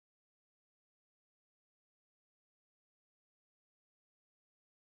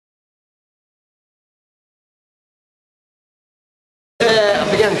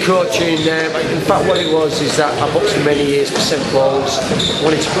coaching, in fact what it was is that I boxed for many years for St Paul's,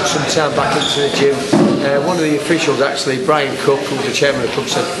 wanted to put some time back into the gym. One of the officials actually, Brian Cook, who was the chairman of the club,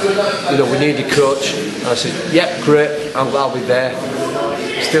 said, you know, we need a coach. And I said, yep, great, I'll be there.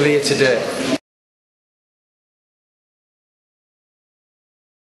 Still here today.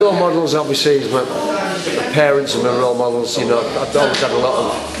 Role models obviously is my parents and my role models. You know, I've always had a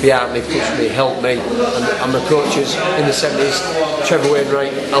lot of behind me, pushed me, helped me, and my coaches in the 70s, Trevor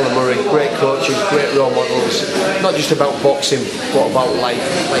Wainwright, Alan Murray, great coaches, great role models, not just about boxing but about life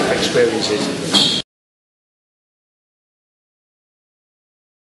experiences.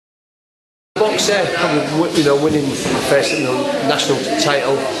 Boxer, you know, winning the first national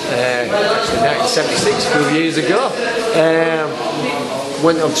title, actually 1976, a few years ago.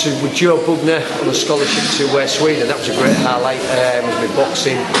 Went on to with Joe Bugner on a scholarship to Sweden. That was a great highlight. Was my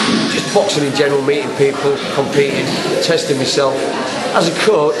boxing, just boxing in general, meeting people, competing, testing myself. As a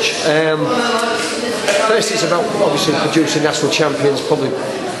coach, first it's about obviously producing national champions. Probably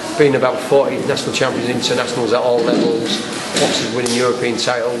been about 40 national champions, internationals at all levels. Boxers winning European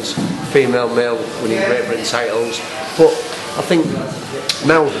titles, female, male winning Great Britain titles. But I think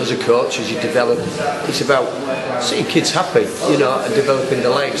now as a coach, as you develop, it's about seeing kids happy, you know, and developing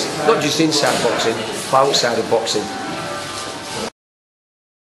their lives, not just inside boxing, but outside of boxing.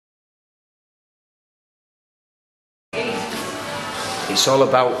 It's all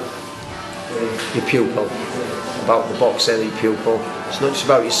about your pupil, about the boxer, your pupil. It's not just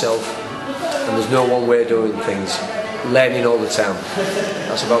about yourself, and there's no one way of doing things. Learning all the time.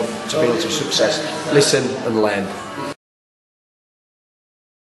 That's about to be able to success. Listen and learn.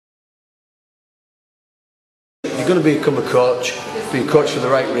 You're going to become a coach. Be a coach for the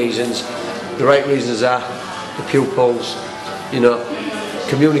right reasons. The right reasons are the pupils. You know,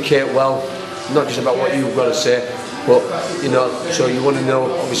 communicate well. Not just about what you've got to say, but you know. So you want to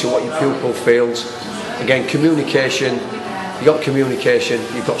know obviously what your pupil feels. Again, communication. You got communication.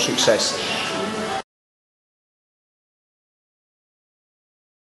 You've got success.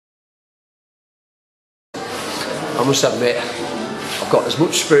 I must admit, I've got as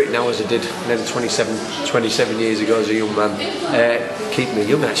much spirit now as I did nearly 27 years ago as a young man. Keep me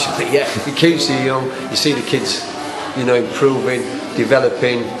young actually, yeah. It keeps you young. You see the kids, you know, improving,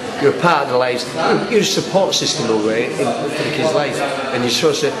 developing. You're a part of their lives. You're a support system over it for the kids' life, and you're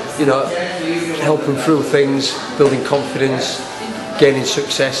supposed to, you know, help them through things, building confidence, gaining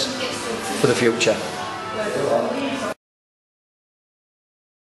success for the future.